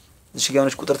ነች እዚች ጋር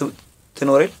ነች ቁጥር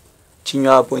ትኖሬል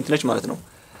እቺኛዋ ፖይንት ነች ማለት ነው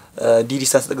ዲ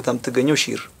ዲስታንስ ተጠግታ የምትገኘው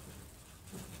ሺር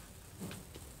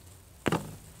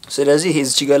ስለዚህ ይሄ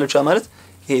እዚች ጋር ያለችው ማለት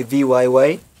ይሄ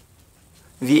VYY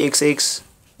VXX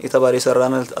የተባለ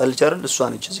የሰራና አልቻረል እሷ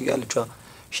ነች እዚህ ጋር ያለችው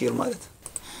ሺር ማለት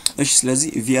እሺ ስለዚህ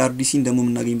VRDC እንደሞ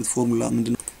የምናገኝበት ፎርሙላ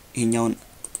ምንድነው ይሄኛውን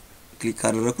ክሊክ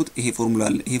ካደረኩት ይሄ ፎርሙላ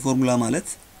አለ ይሄ ፎርሙላ ማለት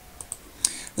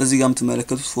እዚህ ጋር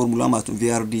የምትመለከቱት ፎርሙላ ማለት ነው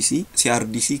VRDC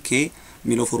CRDC K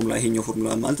ሚለው ፎርሙላ ይሄኛው ፎርሙላ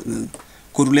ማለት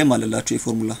ኮዱ ላይ ማለላችሁ ይሄ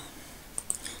ፎርሙላ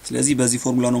ስለዚህ በዚህ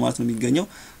ፎርሙላ ነው ማለት ነው የሚገኘው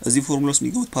እዚህ ፎርሙላ ውስጥ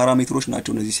የሚገኙት ፓራሜትሮች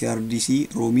ናቸው እነዚህ CRDC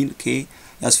ሮሚን K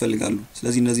ያስፈልጋሉ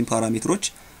ስለዚህ እነዚህ ፓራሜትሮች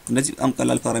እነዚህ በጣም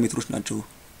ቀላል ፓራሜትሮች ናቸው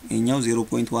ይሄኛው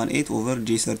 0.18 ኦቨር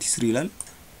J33 ይላል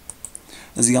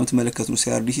እዚህ ጋር የምትመለከቱት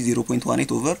CRDC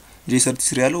 0.18 ኦቨር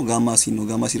J33 ያለው ጋማ ሲ ነው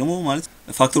ጋማ ሲ ደግሞ ማለት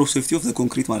ፋክተር ኦፍ ሴፍቲ ኦፍ ዘ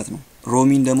ኮንክሪት ማለት ነው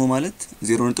ሮሚን ደግሞ ማለት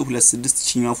 0.26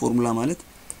 ቺኛው ፎርሙላ ማለት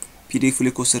PDF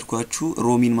ላይ ኮሰርኳችሁ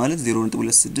ሮሚን ማለት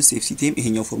 0.26 FCTM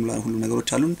ይሄኛው ፎርሙላ ሁሉ ነገሮች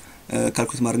አሉን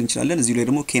ካልኩሌት ማድረግ እንችላለን እዚህ ላይ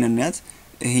ደግሞ ኬንናት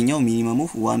ይሄኛው ሚኒመም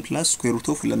ኦፍ 1 + ስኩዌር ሩት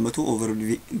ኦፍ 200 ኦቨር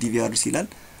DVRDC ይላል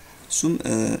እሱም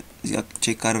እዚህ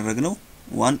ቼክ አደረግነው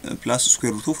 1 +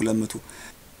 ስኩዌር ሩት ኦፍ 200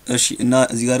 እሺ እና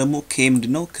እዚህ ጋር ደግሞ K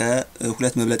ምንድነው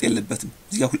ከ2 መብለጥ የለበትም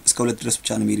እዚህ ጋር እስከ 2 ድረስ ብቻ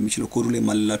ነው መሄድ የሚችለው ኮዱ ላይ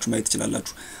ማለላችሁ ማየት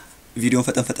ትችላላችሁ ቪዲዮን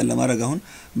ፈጠን ለማድረግ አሁን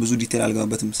ብዙ ዲቴል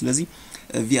አልገባበትም ስለዚህ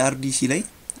VRDC ላይ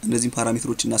እነዚህን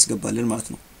ፓራሜትሮች እናስገባለን ማለት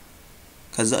ነው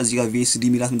ከዛ እዚህ ጋር VSD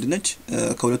ሚላት ምንድነች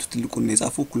ከሁለቱ ትልቁን ነው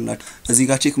የጻፈው እኩል ናቸው እዚህ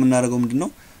ጋር ቼክ የምናደርገው ምንድነው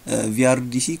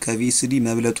VRDC ከVSD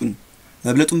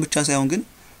መብለጡን ብቻ ሳይሆን ግን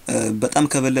በጣም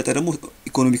ከበለጠ ደግሞ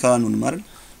ኢኮኖሚካል ነው ማለት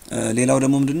ሌላው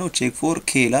ደግሞ ምንድነው ቼክ ፎር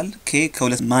K ይላል K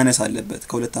ከሁለት ማነስ አለበት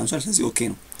ከሁለት አንሷል ስለዚህ ኦኬ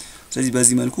ነው ስለዚህ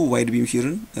በዚህ መልኩ ዋይድ ቢም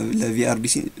ሺርን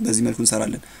ለVRDC በዚህ መልኩ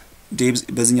እንሰራለን ዴብዝ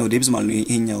በዚህኛው ዴብዝ ማለት ነው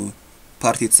ይሄኛው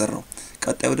ፓርት የተሰራው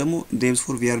ቀጣዩ ደግሞ ዴብዝ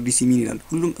ፎር VRDC ሚን ይላል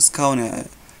ሁሉም እስካሁን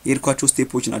የሄድኳቸው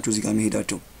ስቴፖች ናቸው እዚህ ጋር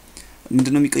መሄዳቸው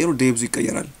ምንድነው የሚቀየረው ዴብዙ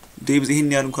ይቀየራል ዴብዝ ይሄን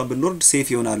ያህል እንኳን ብንወርድ ሴፍ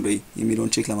ይሆናል ወይ የሚለውን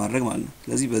ቼክ ለማድረግ ማለት ነው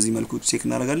ስለዚህ በዚህ መልኩ ቼክ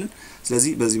እናደርጋለን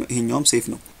ስለዚህ በዚህ ይሄኛውም ሴፍ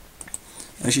ነው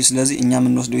እሺ ስለዚህ እኛ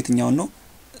የምንወስደው የትኛውን ነው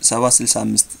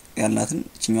 765 ያልናትን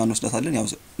እቺኛውን ወስዳታለን ያው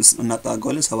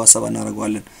እናጣጋዋለን 77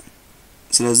 እናደርጋለን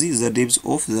ስለዚህ the depth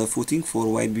of the footing for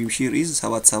wide beam shear is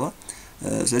 77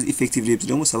 ስለዚህ effective depth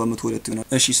ደግሞ 702 ይሆናል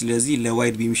እሺ ስለዚህ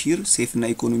ለዋይድ ቢም ሺር ሴፍ እና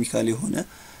ኢኮኖሚካል የሆነ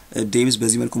ዴብዝ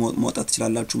በዚህ መልኩ ማውጣት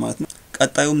ትችላላችሁ ማለት ነው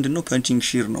ቀጣዩ ምንድነው ፐንቺንግ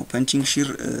ሺር ነው ፐንቺንግ ሺር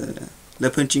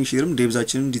ለፐንቺንግ ሺርም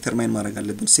ዴብዛችንን ዲተርማይን ማድረግ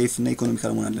አለብን ሴፍ እና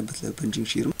ኢኮኖሚካል መሆን አለበት ለፐንቺንግ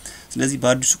ሺርም ስለዚህ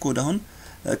በአዲሱ ኮድ አሁን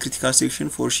critical section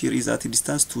for shear is at a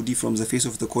distance 2d from the face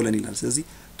of the column ይላል ስለዚህ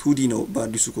 2d ነው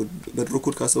በአዲሱ ኮድ በድሮ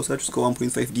ኮድ ካስተዋሳችሁ እስከ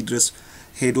 1.5d ድረስ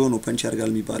ሄዶ ነው ፐንች ያርጋል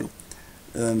የሚባለው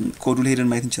ኮዱ ላይ ሄደን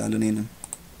ማየት እንችላለን ይሄንን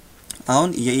አሁን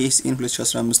የኤስኤን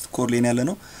 2015 ኮድ ላይ ያለ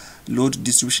ነው load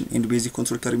distribution and basic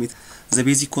control perimeter the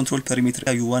basic control perimeter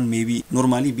u1 may be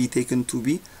normally be taken to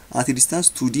be at a distance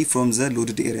 2d from the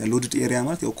loaded area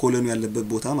ማለት ያው ኮለኑ ያለበት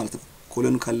ቦታ ማለት ነው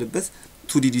ኮለኑ ካለበት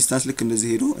 2d ዲስታንስ ልክ እንደዚህ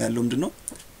ሄዶ ያለው ምንድነው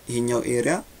ይሄኛው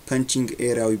ኤሪያ ፐንቺንግ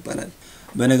ኤሪያው ይባላል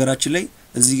በነገራችን ላይ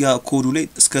እዚህ ጋር ኮዱ ላይ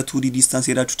እስከ 2d ዲስታንስ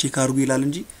ሄዳችሁ ቼክ አድርጉ ይላል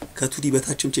እንጂ ከ2d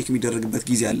በታችም ቼክ የሚደረግበት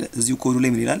ጊዜ አለ እዚሁ ኮዱ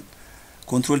ላይ ምን ይላል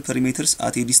control perimeters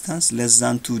at a distance less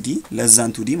than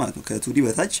 2d ማለት ነው ከ2d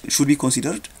በታች should be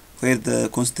considered where the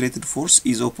concentrated force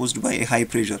is opposed by a high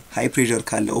pressure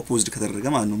ካለ opposed ከተደረገ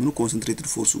ማለት ነው ምኑ concentrated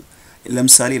force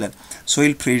ለምሳሌ ይላል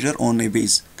soil pressure on a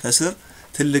base ከስር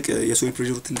ትልቅ የsoil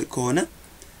pressure ትልቅ ከሆነ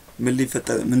ምን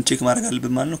ሊፈጠር ምን ቼክ ማድረግ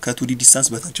አለብን ማለት ነው ከ2d ዲስታንስ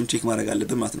በታችም ቼክ ማድረግ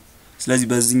አለብን ማለት ነው ስለዚህ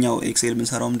በዚህኛው ኤክሴል ምን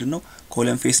ሰራው ምንድነው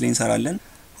ኮለም ፌስ ላይ እንሰራለን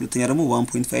ሁለተኛ ደግሞ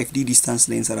 1.5d ዲስታንስ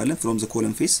ላይ እንሰራለን from the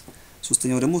column face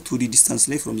ሶስተኛው ደግሞ 2d ዲስታንስ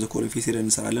ላይ from the column face ሄደን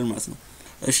እንሰራለን ማለት ነው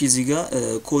እሺ እዚህ ጋር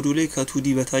ኮዱ ላይ ከ2d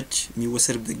በታች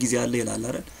የሚወሰድበት ጊዜ አለ ይላል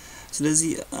አይደል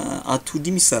ስለዚህ at2d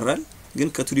ይሰራል ግን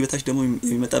ከ2d በታች ደግሞ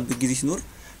የሚመጣበት ጊዜ ሲኖር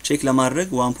ቼክ ለማድረግ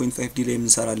 1.5d ላይ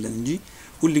እንሰራለን እንጂ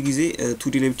ሁሉ ጊዜ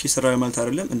 2d ላይ ብቻ ይሰራል ማለት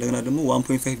አይደለም እንደገና ደግሞ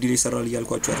 1.5d ላይ ይሰራል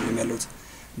ይያልኳችሁ አይደለም ያለው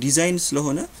ዲዛይን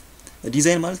ስለሆነ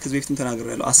ዲዛይን ማለት ከዚህ በፊትም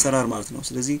ተናግሬያለሁ አሰራር ማለት ነው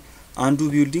ስለዚህ አንዱ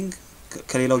ቢልዲንግ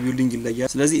ከሌላው ቢልዲንግ ይለያል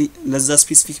ስለዚህ ለዛ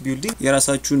ስፔሲፊክ ቢልዲንግ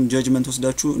የራሳችሁን ጃጅመንት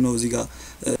ወስዳችሁ ነው እዚህ ጋር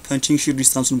ፐንቺንግ ሺር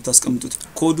ዲስታንሱን የምታስቀምጡት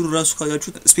ኮዱን ራሱ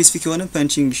ካያችሁት ስፔሲፊክ የሆነ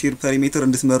ፐንቺንግ ሺር ፔሪሜትር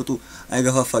እንድትመርጡ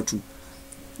አይገፋፋችሁም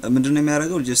ምንድነው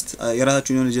የሚያደርገው ጀስት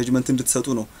የራሳችሁን የሆነ ጃጅመንት እንድትሰጡ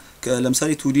ነው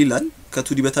ለምሳሌ 2d ይላል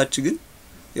ከ2d በታች ግን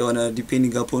የሆነ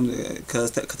ዲፔንዲንግ አፖን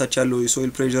ከታች ያለው የሶይል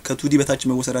ፕሬሸር ከ2d በታች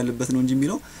መወሰድ አለበት ነው እንጂ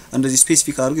የሚለው እንደዚህ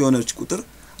ስፔሲፊክ አድርጎ የሆነች ቁጥር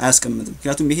አያስቀምጥም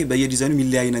ምክንያቱም ይሄ በየዲዛይኑ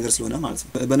የሚለያይ ነገር ስለሆነ ማለት ነው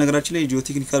በነገራችን ላይ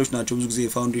ጂኦቴክኒካሎች ናቸው ብዙ ጊዜ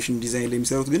ፋውንዴሽን ዲዛይን ላይ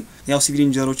የሚሰሩት ግን ያው ሲቪል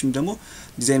ኢንጂነሮችም ደግሞ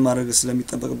ዲዛይን ማድረግ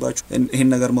ስለሚጠበቅባችሁ ይሄን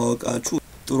ነገር ማወቃችሁ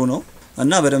ጥሩ ነው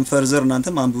እና በደም ፈርዘር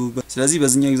እናንተም አንብቡበት ስለዚህ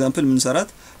በዚህኛው ኤግዛምፕል ምን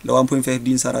ሰራት ለ1.5d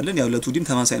እንሰራለን ያው ለ2dም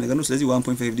ተማሳይ ነገር ነው ስለዚህ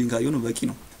 1.5d ካየው ነው በቂ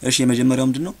ነው እሺ የመጀመሪያው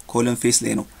ምንድነው ኮለም ፌስ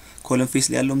ላይ ነው ኮለም ፌስ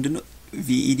ላይ ያለው ምንድነው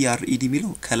VED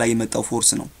የሚለው ከላይ የመጣው ፎርስ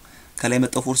ነው ከላይ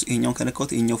የመጣው ፎርስ ይሄኛው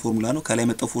ከነካውት ይሄኛው ፎርሙላ ነው ከላይ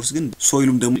የመጣው ፎርስ ግን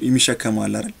ሶይሉም ደግሞ የሚሸከመው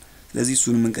አለ አይደል ስለዚህ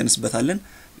እሱንም እንቀንስበታለን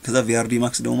ከዛ VRD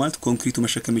ማክስ ደግሞ ማለት ኮንክሪቱ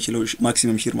መሸከም የሚችለው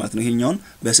ማክሲመም ሺር ማለት ነው ይሄኛውን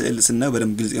በስዕል ስናየው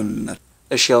በደንብ ግልጽ ይሆንልናል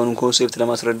እሺ አሁን ኮንሴፕት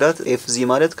ለማስረዳት FZ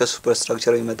ማለት ከሱፐር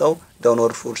ስትራክቸር የሚመጣው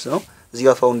ዳውንዋርድ ፎርስ ነው እዚህ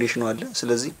ጋር ፋውንዴሽኑ አለ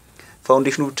ስለዚህ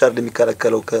ፋውንዴሽኑ ብቻ አይደለም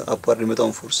የሚከለከለው ከአፕዋርድ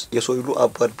የሚመጣው ፎርስ የሶይሉ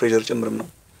አፕዋርድ ፕሬሸር ጭምርም ነው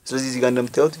ስለዚህ እዚህ ጋር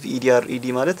እንደምታዩት VED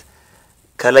ማለት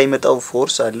ከላይ የመጣው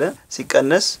ፎርስ አለ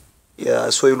ሲቀነስ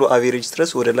የሶይሉ አቨሬጅ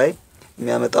ስትረስ ወደ ላይ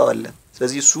የሚያመጣው አለ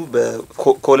ስለዚህ እሱ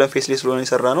በኮለም ፌስ ላይ ስለሆነ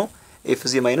የሰራ ነው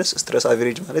FZ ማይነስ ስትረስ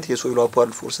አቨሬጅ ማለት የሶይሉ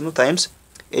አፕዋርድ ፎርስ ነው ታይምስ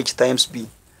H ታይምስ B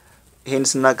ይሄን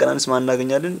ስናቀናንስ ማን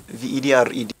እናገኛለን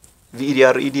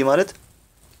VED ማለት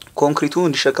ኮንክሪቱ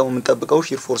እንዲሸከመው የምንጠብቀው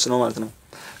ሺር ፎርስ ነው ማለት ነው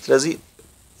ስለዚህ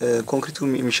ኮንክሪቱ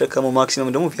የሚሸከመው ማክሲመም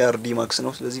ደግሞ VRD ማክስ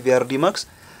ነው ስለዚህ VRD ማክስ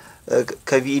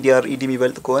ከVED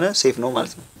የሚበልጥ ከሆነ ሴፍ ነው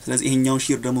ማለት ነው ስለዚህ ይሄኛው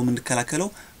ሺር ደግሞ የምንከላከለው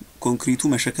ኮንክሪቱ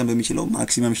መሸከም በሚችለው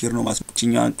ማክሲመም ሺር ነው ማለት ነው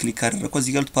እኛን ክሊክ አደረኩ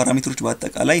እዚህ ጋር ፓራሜትሮች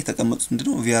በአጠቃላይ የተቀመጡት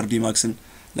ምንድነው VRD ማክስን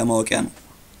ለማወቂያ ነው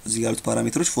እዚህ ጋር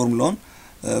ፓራሜትሮች ፎርሙላውን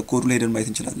ኮዱ ላይ ሄደን ማየት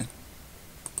እንችላለን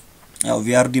ያው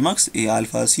VRD ማክስ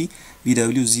አልፋ ሲ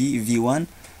VW Z V1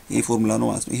 ይሄ ፎርሙላ ነው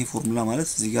ማለት ነው ይሄ ፎርሙላ ማለት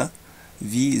እዚህ ጋር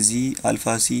V Z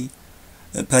አልፋ ሲ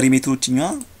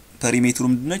ፐሪሜትሩ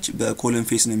ምንድነች በኮለም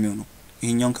ፌስ ነው የሚሆነው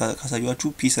ይሄኛውን ካሳያችሁ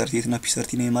P38 እና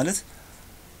P39 ማለት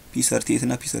P38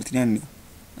 እና P39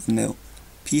 ነው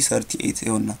P38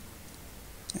 ይሆንና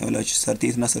ያውላችሁ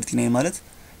 38 እና 39 ማለት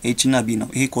H እና B ነው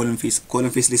ይሄ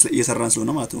ኮለም ፌስ ላይ እየሰራን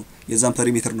ስለሆነ ማለት ነው የዛን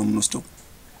ፐሪሜትር ነው የምንወስደው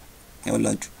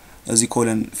ያውላችሁ እዚህ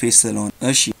ኮለም ፌስ ስለሆነ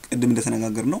እሺ ቅድም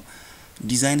እንደተነጋገር ነው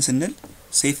ዲዛይን ስንል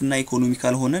ሴፍ እና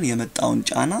ኢኮኖሚካል ሆነን የመጣውን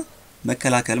ጫና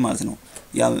መከላከል ማለት ነው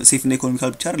ያ ሴፍ እና ኢኮኖሚካል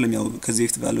ብቻ አይደለም ያው ከዚህ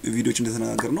በፊት ባለው ቪዲዮዎች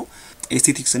እንደተነጋገር ነው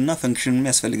ኤስቴቲክስ እና ፈንክሽንም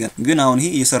ያስፈልጋል ግን አሁን ይሄ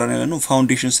እየሰራን ያለነው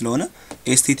ፋውንዴሽን ስለሆነ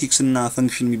ኤስቴቲክስ እና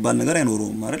ፈንክሽን የሚባል ነገር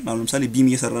አይኖርም ማለት ነው ለምሳሌ ቢም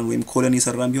እየሰራን ወይም ኮለን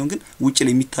እየሰራን ቢሆን ግን ውጭ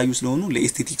ላይ የሚታዩ ስለሆኑ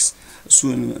ለኤስቴቲክስ እሱ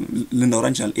ልናወራ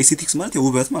እንችላለን ኤስቴቲክስ ማለት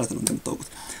የውበት ማለት ነው እንደምታውቁት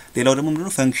ሌላው ደግሞ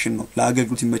ምንድነው ፈንክሽን ነው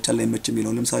ለአገልግሎት ይመቻል አይመችም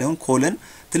ይላል ለምሳሌ አሁን ኮለን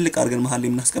ትልቅ አድርገን መሃል ላይ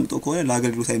የምናስቀምጠው ከሆነ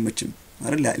ለአገልግሎት አይመችም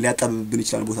አይደል ሊያጣብብን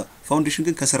ይችላል ቦታ ፋውንዴሽን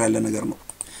ግን ከስራ ያለ ነገር ነው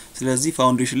ስለዚህ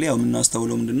ፋውንዴሽን ላይ ያው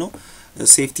የምናስተውለው ምንድነው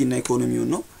ሴፍቲ እና ኢኮኖሚው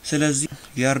ነው ስለዚህ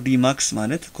VRD ማክስ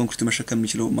ማለት ኮንክሪት መሸከም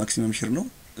የሚችለው ማክሲመም ሺር ነው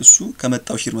እሱ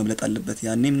ከመጣው ሺር መብለጥ አለበት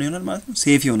ያኔ ምን ይሆናል ማለት ነው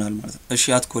ሴፍ ይሆናል ማለት ነው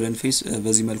እሺ አት ኮለን ፌስ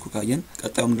በዚህ መልኩ ካየን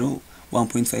ቀጣዩ ምንድነው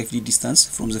 1.5d ዲስታንስ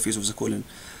from the face of the column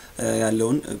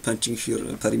ያለውን ፐንቺንግ ሺር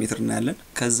ፐሪሜትር እና ያለን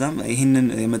ከዛም ይሄንን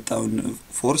የመጣውን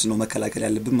ፎርስ ነው መከላከል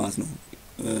ያለብን ማለት ነው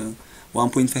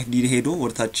 1.5d ሄዶ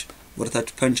ወርታች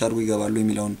ፐንች አድርጎ ይገባሉ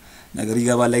የሚለውን ነገር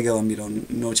ይገባል አይገባም የሚለውን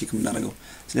ነው ቼክ የምናደርገው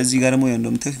ስለዚህ ጋር ደግሞ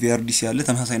እንደምታዩት VRDC ያለ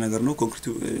ተመሳሳይ ነገር ነው ኮንክሪቱ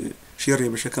ሼር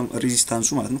የመሸከም ሬዚስታንሱ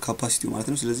ማለት ነው ካፓሲቲው ማለት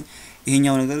ነው ስለዚህ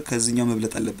ይሄኛው ነገር ከዚህኛው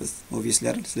መብለጥ አለበት ኦብቪየስሊ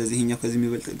አይደል ስለዚህ ይሄኛው ከዚህ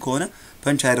የሚበልጥ ከሆነ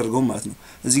ፐንች አያደርገውም ማለት ነው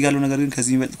እዚህ ጋር ያለው ነገር ግን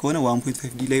ከዚህ የሚበልጥ ከሆነ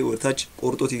 1.5d ላይ ወርታች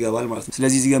ቆርጦት ይገባል ማለት ነው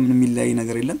ስለዚህ እዚህ ጋር ምንም የሚለያይ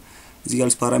ነገር የለም እዚህ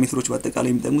ጋር ፓራሜትሮች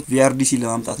በአጠቃላይ የሚጠቅሙት VRDC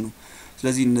ለማምጣት ነው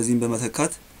ስለዚህ እነዚህን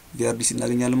በመተካት VRDC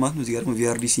እናገኛለን ማለት ነው እዚህ ጋር ደግሞ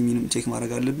VRDC ሚንም ቼክ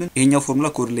ማድረግ አለብን ይሄኛው ፎርሙላ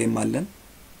ኮድ ላይም አለን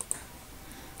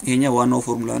ይሄኛው ዋናው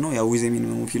ፎርሙላ ነው ያው ዊዝ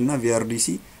ሚኒመም ፊል እና VRDC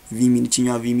ቪሚን ቺኛ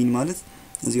ቪሚን ማለት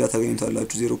እዚህ ጋር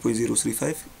ታገኙታላችሁ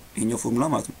 0.035 ይሄኛው ፎርሙላ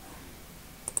ማለት ነው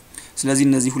ስለዚህ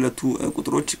እነዚህ ሁለቱ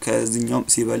ቁጥሮች ከዚህኛው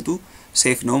ሲበልጡ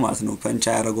ሴፍ ነው ማለት ነው ፐንች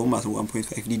ያደርገው ማለት ነው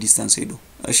 1.5d ዲስታንስ ሄዶ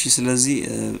እሺ ስለዚህ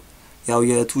ያው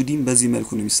የ2d በዚህ መልኩ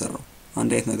ነው የሚሰራው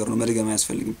አንድ አይነት ነገር ነው መደገም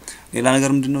አያስፈልግም ሌላ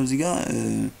ነገር ምንድነው እዚህ ጋር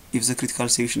if the critical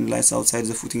section lies outside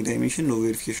the footing dimension no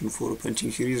verification for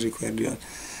punching here is required ይላል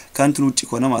ካንቱን ውጪ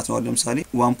ከሆነ ማለት ነው ለምሳሌ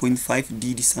 1.5d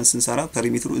ዲስታንስ እንሰራ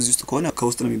ፔሪሜትሩ እዚህ ውስጥ ከሆነ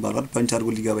ከውስጥ ነው የሚባለው ፐንች አድርጎ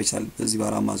ሊገባ ይችላል በዚህ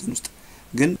ባራ ማዘን ውስጥ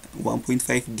ግን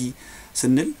 1.5d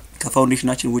ስንል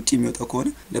ከፋውንዴሽናችን ውጪ የሚወጣ ከሆነ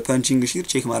ለፓንቺንግ ሺር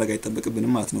ቼክ ማድረግ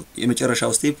አይተበቅብንም ማለት ነው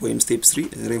የመጨረሻው ስቴፕ ወይም ስቴፕ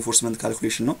 3 ሪኢንፎርስመንት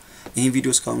ካልኩሌሽን ነው ይሄን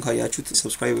ቪዲዮ እስካሁን ካያችሁት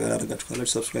ሰብስክራይብ ያደርጋችሁ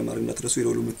ካላችሁ ሰብስክራይብ ማድረግ እንዳትረሱ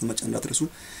የደወሉ ምልክቱን መጫን እንዳትረሱ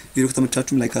ቪዲዮ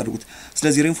ከተመቻችሁም ላይክ አድርጉት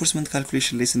ስለዚህ ሪኢንፎርስመንት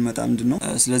ካልኩሌሽን ላይ ስንመጣ ምንድነው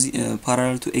ስለዚህ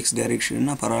ፓራላል ቱ ኤክስ ዳይሬክሽን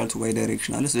እና ፓራላል ቱ ዋይ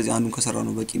ዳይሬክሽን አለ ስለዚህ አንዱን ከሰራ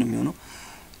ነው በቂ ነው የሚሆነው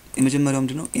የመጀመሪያው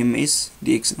ምንድነው ms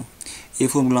dx ነው ይሄ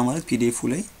ፎርሙላ ማለት pdf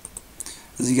ላይ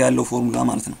እዚህ ጋር ያለው ፎርሙላ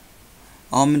ማለት ነው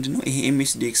አሁን ምንድነው ይሄ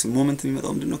ms dx ሞመንት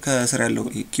የሚመጣው ምንድነው ከስር ያለው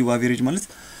ኪው አቨሬጅ ማለት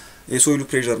የሶይሉ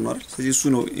ፕሬሸር ነው አይደል ስለዚህ እሱ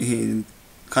ነው ይሄ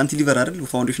ካንቲሊቨር አይደል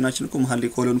ፋውንዴሽናችን እኮ መሃል ላይ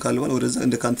ኮሎን ካልባል ወደዛ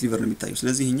እንደ ካንቲሊቨር ነው የሚታየው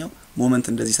ስለዚህ ይሄኛው ሞመንት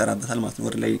እንደዚህ ይሰራበታል ማለት ነው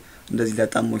ወደ ላይ እንደዚህ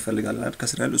ሊያጣመው ይፈልጋል አይደል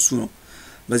ከስር ያለው እሱ ነው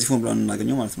በዚህ ፎርሙላ ነው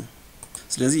እናገኘው ማለት ነው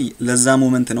ስለዚህ ለዛ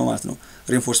ሞመንት ነው ማለት ነው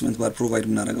ሪኢንፎርስመንት ባር ፕሮቫይድ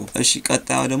እናደርገው እሺ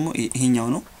ቀጣዩ ደግሞ ይሄኛው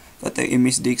ነው ቀጣዩ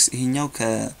ms dx ይሄኛው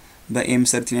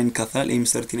በm39 ይካፈላል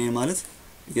m39 ማለት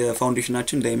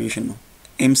የፋውንዴሽናችን ዳይሜንሽን ነው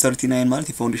m39 ማለት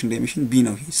የፋውንዴሽን ዳይሜንሽን b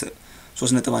ነው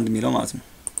 3.1 የሚለው ማለት ነው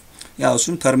ያው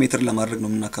እሱን ፐር ሜትር ለማድረግ ነው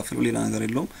የምናካፍለው ሌላ ነገር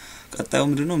የለውም ቀጣዩ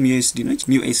ምንድነው μsd ነች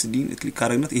μsd ክሊክ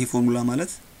አድርገናት ይሄ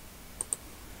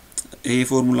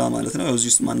ፎርሙላ ማለት ነው እዚህ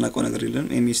ውስጥ ማናቀው ነገር የለም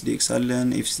ms dx አለን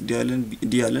fcd አለን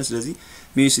d አለን ስለዚህ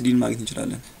μsd ማግኘት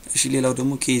እንችላለን እሺ ሌላው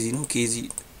ደግሞ kz ነው kz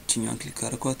ቺኛን ክሊክ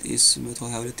አድርጓት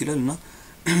s122 ይላልና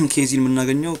kz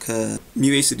የምናገኘው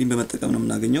ከμsd በመጠቀም ነው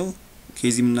የምናገኘው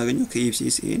kz የምናገኘው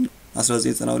ከFCSN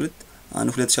 1992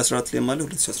 2014 ላይ ማለት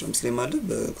 2015 ላይ ማለት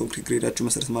በኮንክሪት ግሬዳችሁ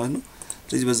መሰረት ማለት ነው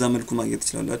ስለዚህ በዛ መልኩ ማግኘት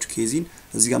ይችላልላችሁ kzን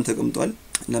እዚህ ጋርም ተቀምጧል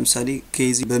ለምሳሌ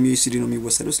kz በμsd ነው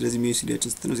የሚወሰደው ስለዚህ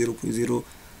μsdያችን ስትነው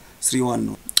 0.031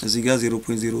 ነው እዚህ ጋር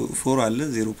 0.04 አለ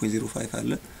 0.05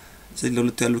 አለ ስለዚህ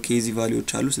ለሁለቱ ያሉ kz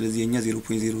ቫልዩዎች አሉ ስለዚህ የኛ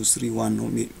 0.031 ነው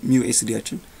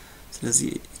μsdያችን ስለዚህ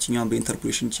እቺኛው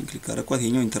በኢንተርፖሌሽን ክሊክ አደረኳት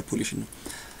ይሄኛው ኢንተርፖሌሽን ነው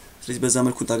ስለዚህ በዛ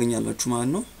መልኩ ታገኛላችሁ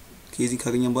ማለት ነው kz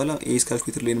ካገኘን በኋላ as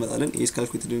ካልኩሌተር ላይ እንመጣለን as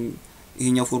ካልኩሌተር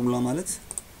ይሄኛው ፎርሙላ ማለት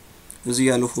እዚህ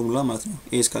ያለው ፎርሙላ ማለት ነው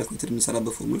as ካልኩሌተር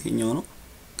እንሰራበት ፎርሙላ ይሄኛው ነው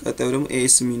ቀጣዩ ደግሞ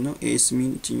as min ነው as min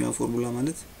እቺኛው ፎርሙላ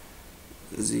ማለት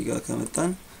እዚህ ጋር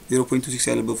ከመጣን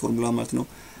 0.26 ያለበት ፎርሙላ ማለት ነው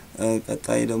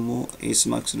ቀጣይ ደግሞ as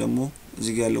max ደግሞ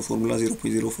እዚህ ጋር ያለው ፎርሙላ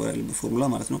 0.04 ያለበት ፎርሙላ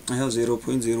ማለት ነው አሁን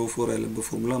 0.04 ያለበት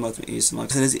ፎርሙላ ማለት ነው as max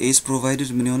ስለዚህ as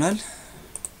provided ምን ይሆናል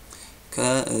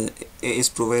ከas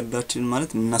providedችን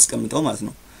ማለት እናስቀምጠው ማለት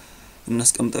ነው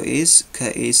እናስቀምጠው as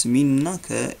ከas min እና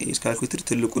ከas ካልኩሌተር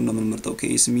ትልቁን ነው የምንመርጠው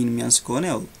ከas min የሚያንስ ከሆነ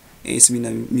ያው as min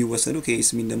የሚወሰደው ከas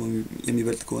min ደግሞ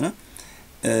የሚበልጥ ከሆነ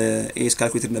as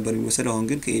ካልኩሌተር ነበር የሚወሰደው አሁን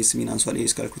ግን ከas min አንሷል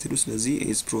as ካልኩሌተር ስለዚህ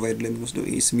as provided ላይ የምንወስደው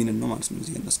as min ነው ማለት ነው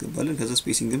እዚህ እናስገባለን ከዛ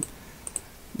ስፔሲንግም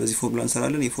በዚህ ፎርሙላ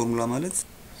እንሰራለን ይሄ ፎርሙላ ማለት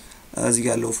እዚህ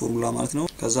ጋር ያለው ፎርሙላ ማለት ነው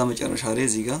ከዛ መጨረሻ ላይ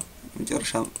እዚህ ጋር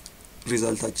መጨረሻ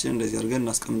ሪዛልታችን እንደዚህ አድርገን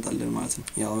እናስቀምጣለን ማለት ነው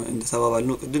ያው እንደ ተባባል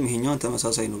ነው ቅድም ይሄኛው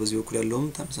ተመሳሳይ ነው በዚህ በኩል ያለውም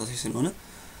ተመሳሳይ ስለሆነ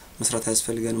መስራት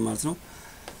ያስፈልገንም ማለት ነው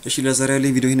እሺ ለዛሬ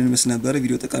ያለኝ ቪዲዮ ይሄንን መስል ነበር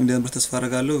ቪዲዮ ጠቃሚ እንደነበር ተስፋ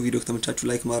አደርጋለሁ ቪዲዮ ከተመቻችሁ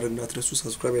ላይክ ማድረግ እንዳትረሱ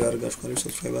ሰብስክራይብ ያደርጋችሁ ካለ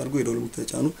ሰብስክራይብ አድርጉ የደወል ምልክቱን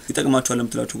ተጫኑ ይጠቅማችኋል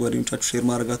ለምትላችሁ ጓደኞቻችሁ ሼር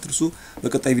ማድረግ አትርሱ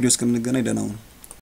በቀጣይ ቪዲዮ እስከምንገናኝ ደህና ሁኑ